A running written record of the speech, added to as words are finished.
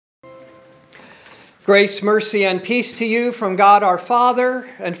Grace, mercy, and peace to you from God our Father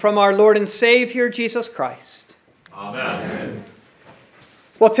and from our Lord and Savior, Jesus Christ. Amen.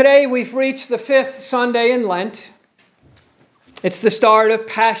 Well, today we've reached the 5th Sunday in Lent. It's the start of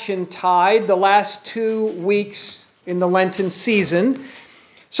Passiontide, the last 2 weeks in the Lenten season.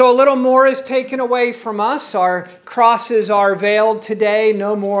 So a little more is taken away from us. Our crosses are veiled today.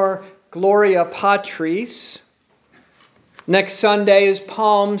 No more Gloria Patris. Next Sunday is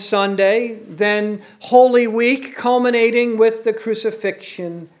Palm Sunday, then Holy Week, culminating with the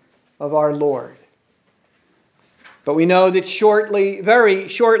crucifixion of our Lord. But we know that very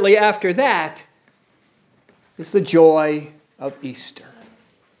shortly after that, is the joy of Easter.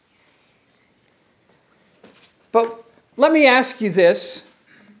 But let me ask you this.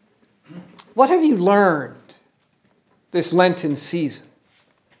 What have you learned this Lenten season?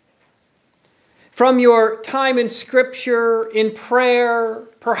 From your time in Scripture, in prayer,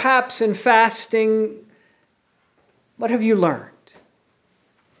 perhaps in fasting, what have you learned?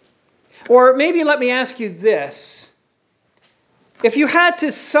 Or maybe let me ask you this. If you had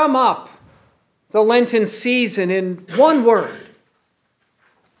to sum up the Lenten season in one word,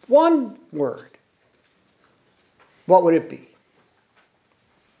 what would it be?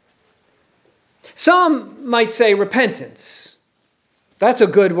 Some might say repentance. That's a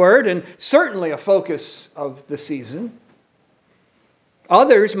good word and certainly a focus of the season.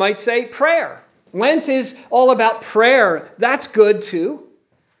 Others might say prayer. Lent is all about prayer. That's good too.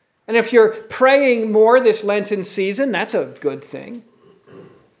 And if you're praying more this Lenten season, that's a good thing.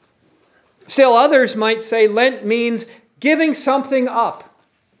 Still others might say Lent means giving something up.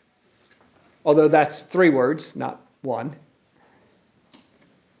 Although that's 3 words, not 1.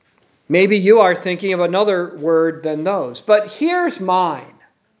 Maybe you are thinking of another word than those. But here's mine.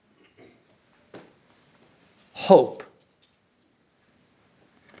 Hope.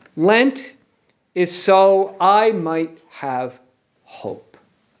 Lent is so I might have hope.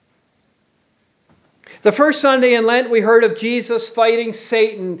 The first Sunday in Lent, we heard of Jesus fighting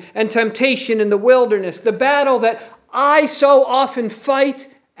Satan and temptation in the wilderness, the battle that I so often fight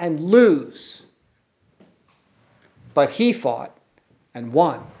and lose. But he fought and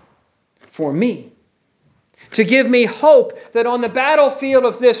won. For me, to give me hope that on the battlefield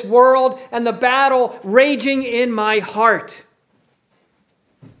of this world and the battle raging in my heart,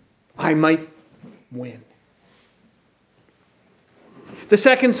 I might win. The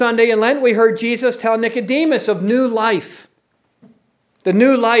second Sunday in Lent, we heard Jesus tell Nicodemus of new life. The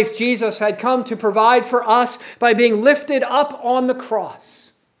new life Jesus had come to provide for us by being lifted up on the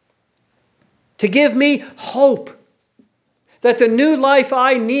cross. To give me hope that the new life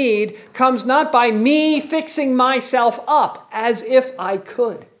I need comes not by me fixing myself up as if I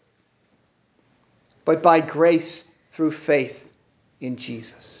could, but by grace through faith in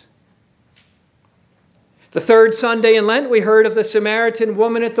Jesus. The third Sunday in Lent, we heard of the Samaritan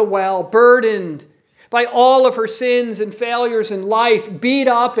woman at the well, burdened by all of her sins and failures in life, beat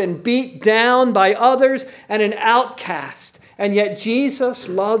up and beat down by others, and an outcast. And yet Jesus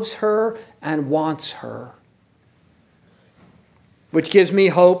loves her and wants her. Which gives me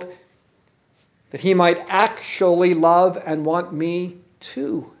hope that he might actually love and want me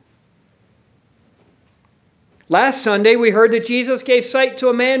too. Last Sunday, we heard that Jesus gave sight to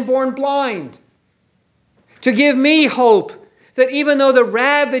a man born blind. To give me hope that even though the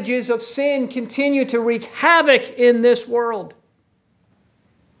ravages of sin continue to wreak havoc in this world,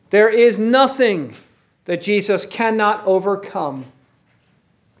 there is nothing that Jesus cannot overcome.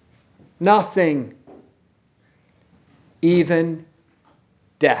 Nothing, even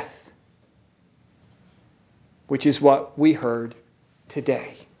death, which is what we heard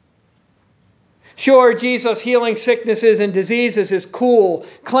today. Sure, Jesus healing sicknesses and diseases is cool.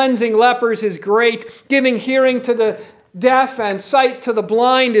 Cleansing lepers is great. Giving hearing to the deaf and sight to the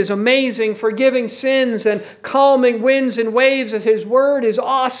blind is amazing. Forgiving sins and calming winds and waves as his word is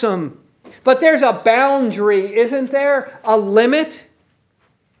awesome. But there's a boundary, isn't there? A limit?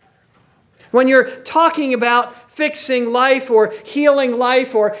 When you're talking about fixing life or healing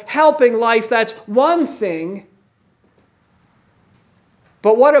life or helping life, that's one thing.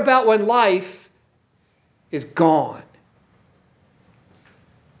 But what about when life is gone?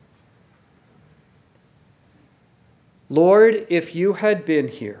 Lord, if you had been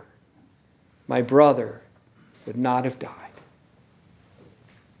here, my brother would not have died.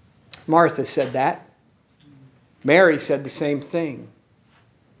 Martha said that. Mary said the same thing.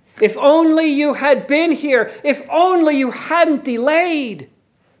 If only you had been here. If only you hadn't delayed.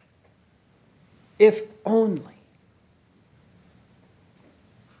 If only.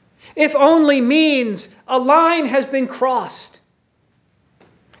 If only means a line has been crossed.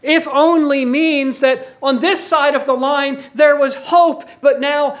 If only means that on this side of the line there was hope, but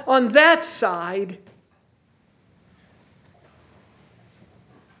now on that side,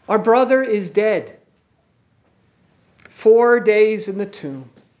 our brother is dead. 4 days in the tomb.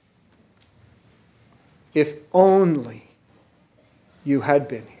 If only you had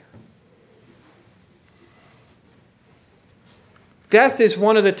been here. Death is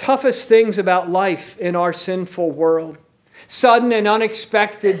one of the toughest things about life in our sinful world. Sudden and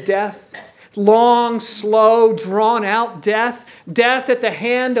unexpected death. Long, slow, drawn-out death. Death at the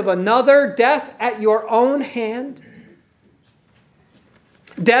hand of another. Death at your own hand.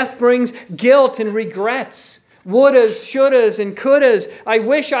 Death brings guilt and regrets. Wouldas, shouldas, and couldas. I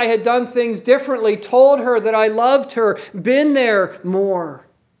wish I had done things differently, told her that I loved her, been there more.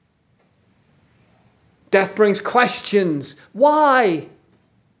 Death brings questions. Why?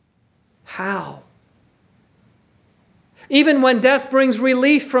 How? Even when death brings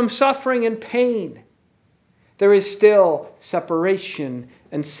relief from suffering and pain, there is still separation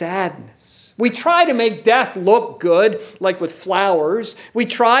and sadness. We try to make death look good, like with flowers. We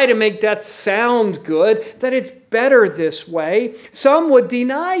try to make death sound good, that it's better this way. Some would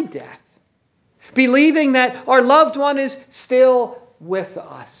deny death, believing that our loved one is still with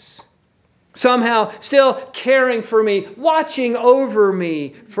us, somehow still caring for me, watching over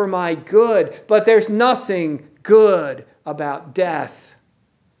me for my good. But there's nothing good about death.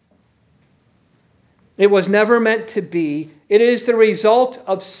 It was never meant to be. It is the result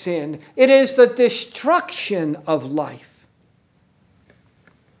of sin. It is the destruction of life.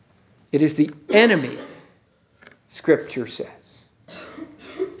 It is the enemy, Scripture says.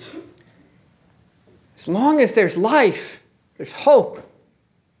 As long as there's life, there's hope.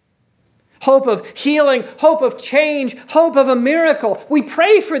 Hope of healing, hope of change, hope of a miracle. We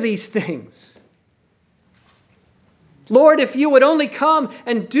pray for these things. Lord, if you would only come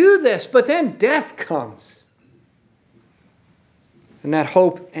and do this, but then death comes. And that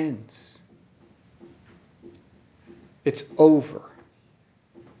hope ends. It's over.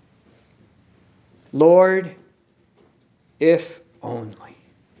 Lord, if only.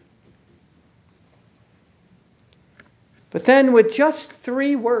 But then with just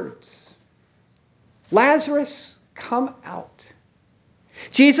 3 words, Lazarus, come out.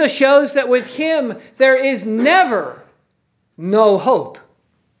 Jesus shows that with him there is never no hope.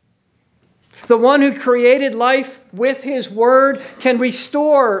 The one who created life with his word can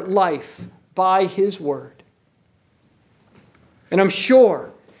restore life by his word. And I'm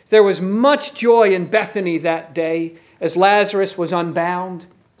sure there was much joy in Bethany that day as Lazarus was unbound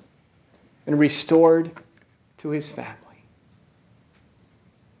and restored to his family.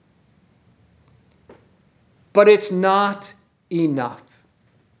 But it's not enough.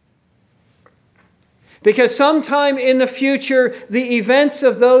 Because sometime in the future, the events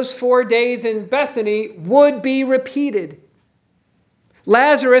of those 4 days in Bethany would be repeated.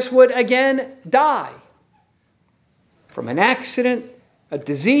 Lazarus would again die from an accident, a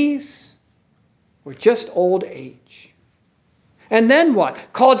disease, or just old age. And then what?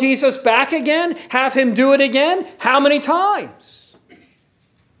 Call Jesus back again? Have him do it again? How many times?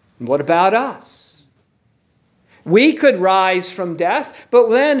 And what about us? We could rise from death, but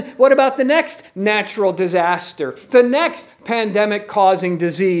then what about the next natural disaster, the next pandemic-causing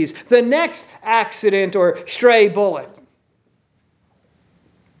disease, the next accident or stray bullet?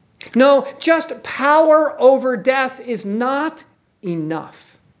 No, just power over death is not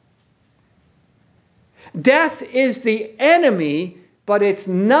enough. Death is the enemy, but it's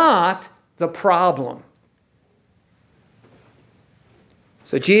not the problem.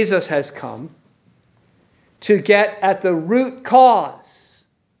 So Jesus has come to get at the root cause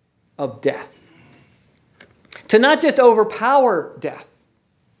of death. To not just overpower death,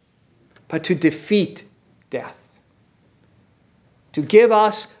 but to defeat death. To give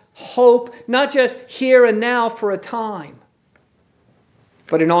us hope, not just here and now for a time,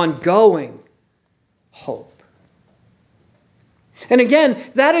 but an ongoing hope. And again,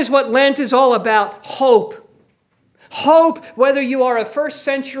 that is what Lent is all about, hope. Hope, whether you are a first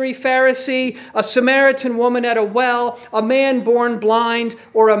century Pharisee, a Samaritan woman at a well, a man born blind,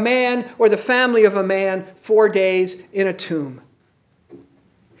 or a man or the family of a man 4 days in a tomb.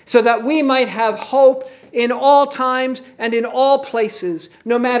 So that we might have hope in all times and in all places,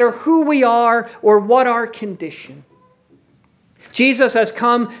 no matter who we are or what our condition. Jesus has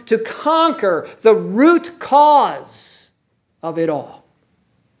come to conquer the root cause of it all,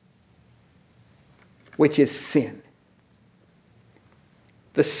 which is sin.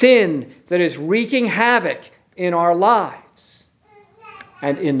 The sin that is wreaking havoc in our lives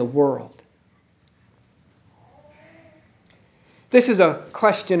and in the world. This is a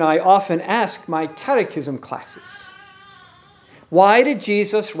question I often ask my catechism classes. Why did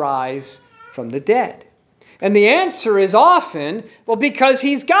Jesus rise from the dead? And the answer is often, well, because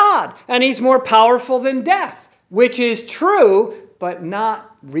he's God and he's more powerful than death, which is true, but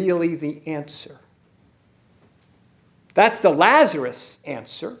not really the answer. That's the Lazarus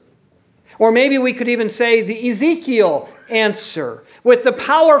answer. Or maybe we could even say the Ezekiel answer, with the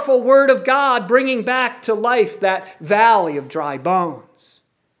powerful word of God bringing back to life that valley of dry bones.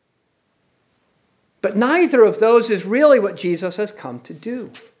 But neither of those is really what Jesus has come to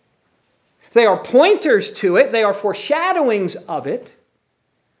do. They are pointers to it. They are foreshadowings of it.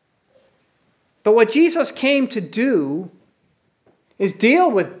 But what Jesus came to do is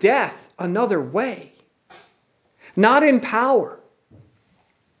deal with death another way. Not in power,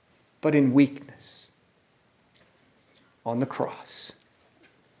 but in weakness. On the cross.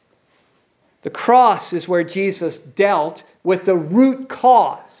 The cross is where Jesus dealt with the root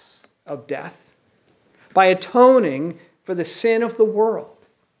cause of death by atoning for the sin of the world.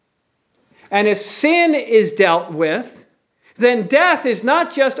 And if sin is dealt with, then death is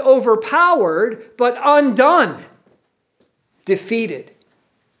not just overpowered, but undone, defeated.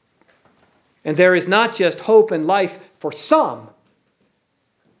 And there is not just hope and life for some,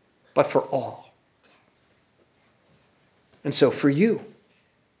 but for all. And so for you,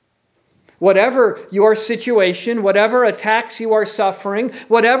 whatever your situation, whatever attacks you are suffering,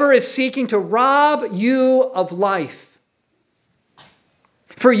 whatever is seeking to rob you of life,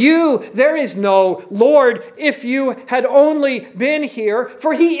 for you, there is no, Lord, if you had only been here,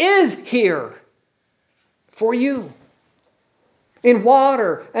 for he is here for you. In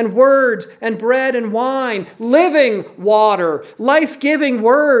water and words and bread and wine, living water, life-giving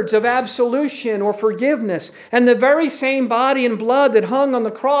words of absolution or forgiveness, and the very same body and blood that hung on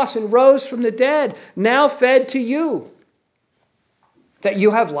the cross and rose from the dead, now fed to you, that you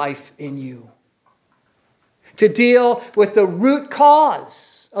have life in you. To deal with the root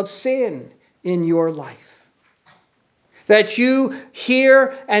cause of sin in your life. That you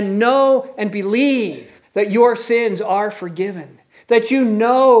hear and know and believe that your sins are forgiven. That you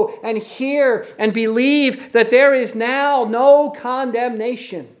know and hear and believe that there is now no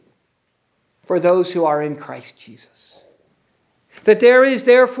condemnation for those who are in Christ Jesus. That there is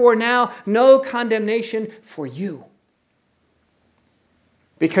therefore now no condemnation for you.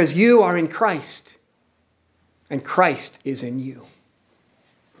 Because you are in Christ. And Christ is in you.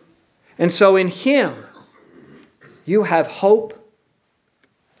 And so in him, you have hope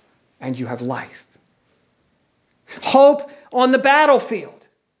and you have life. Hope on the battlefield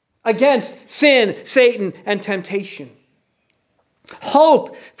against sin, Satan, and temptation.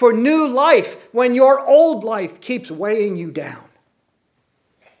 Hope for new life when your old life keeps weighing you down.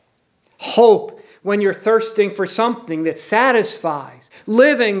 Hope when you're thirsting for something that satisfies,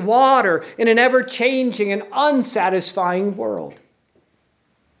 living water in an ever-changing and unsatisfying world.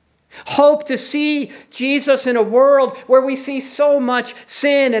 Hope to see Jesus in a world where we see so much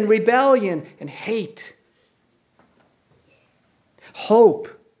sin and rebellion and hate. Hope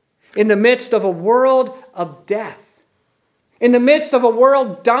in the midst of a world of death. In the midst of a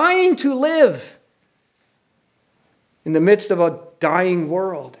world dying to live. In the midst of a dying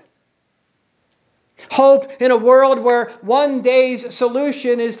world. Hope in a world where one day's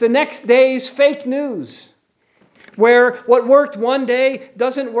solution is the next day's fake news. Where what worked one day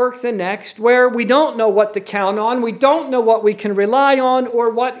doesn't work the next. Where we don't know what to count on. We don't know what we can rely on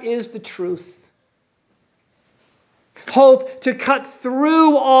or what is the truth. Hope to cut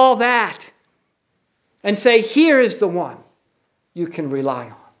through all that and say, here is the one you can rely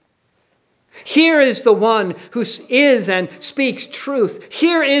on. Here is the one who is and speaks truth.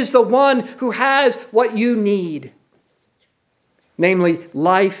 Here is the one who has what you need. Namely,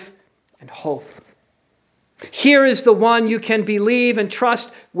 life and hope. Here is the one you can believe and trust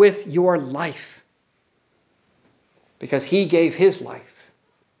with your life. Because he gave his life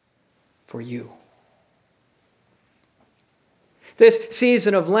for you. This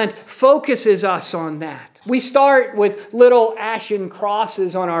season of Lent focuses us on that. We start with little ashen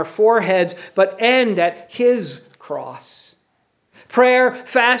crosses on our foreheads, but end at his cross. Prayer,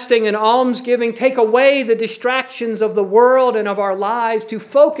 fasting, and almsgiving take away the distractions of the world and of our lives to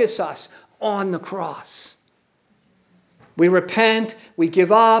focus us on the cross. We repent, we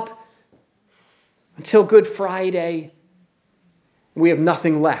give up, until Good Friday, we have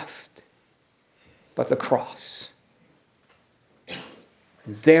nothing left but the cross.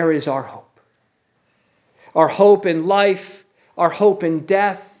 And there is our hope. Our hope in life, our hope in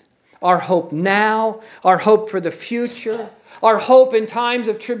death, our hope now, our hope for the future, our hope in times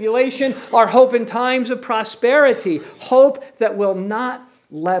of tribulation, our hope in times of prosperity, hope that will not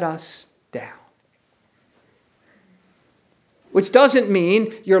let us down. Which doesn't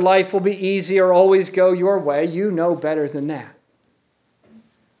mean your life will be easy or always go your way. You know better than that.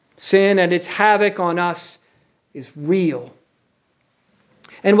 Sin and its havoc on us is real.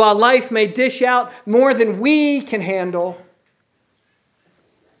 And while life may dish out more than we can handle,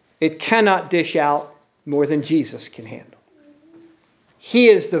 it cannot dish out more than Jesus can handle. He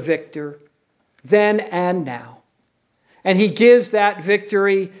is the victor then and now. And he gives that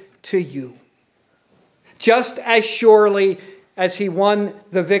victory to you. Just as surely as he won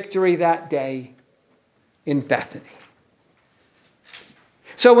the victory that day in Bethany.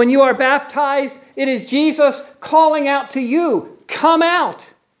 So when you are baptized, it is Jesus calling out to you, come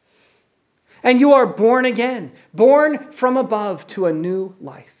out. And you are born again, born from above to a new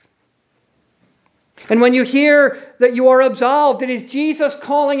life. And when you hear that you are absolved, it is Jesus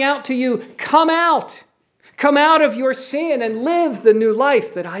calling out to you, come out. Come out of your sin and live the new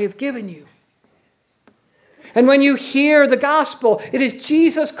life that I have given you. And when you hear the gospel, it is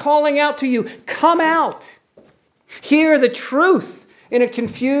Jesus calling out to you, come out. Hear the truth in a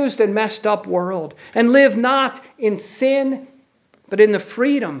confused and messed up world. And live not in sin, but in the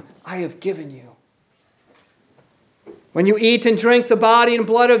freedom I have given you. When you eat and drink the body and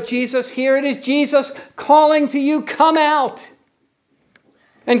blood of Jesus, here it is Jesus calling to you, come out.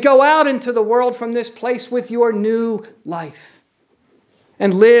 And go out into the world from this place with your new life.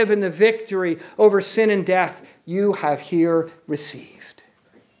 And live in the victory over sin and death you have here received.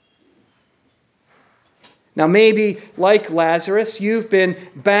 Now maybe, like Lazarus, you've been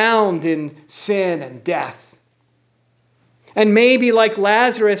bound in sin and death. And maybe, like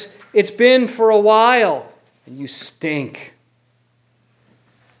Lazarus, it's been for a while and you stink.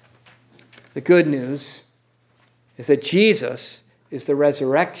 The good news is that Jesus is the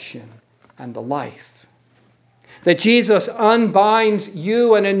resurrection and the life. That Jesus unbinds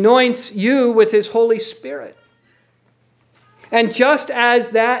you and anoints you with his Holy Spirit. And just as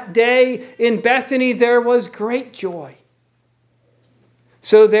that day in Bethany there was great joy,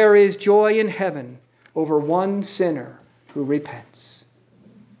 so there is joy in heaven over one sinner who repents,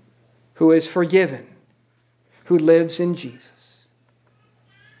 who is forgiven, who lives in Jesus.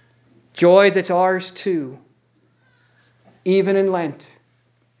 Joy that's ours too, even in Lent.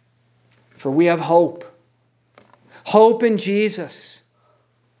 For we have hope. Hope in Jesus.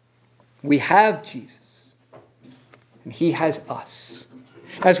 We have Jesus. And he has us.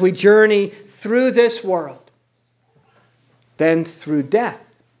 As we journey through this world, then through death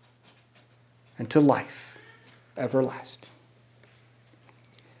and to life everlasting.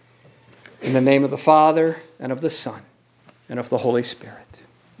 In the name of the Father, and of the Son, and of the Holy Spirit.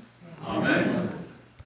 Amen.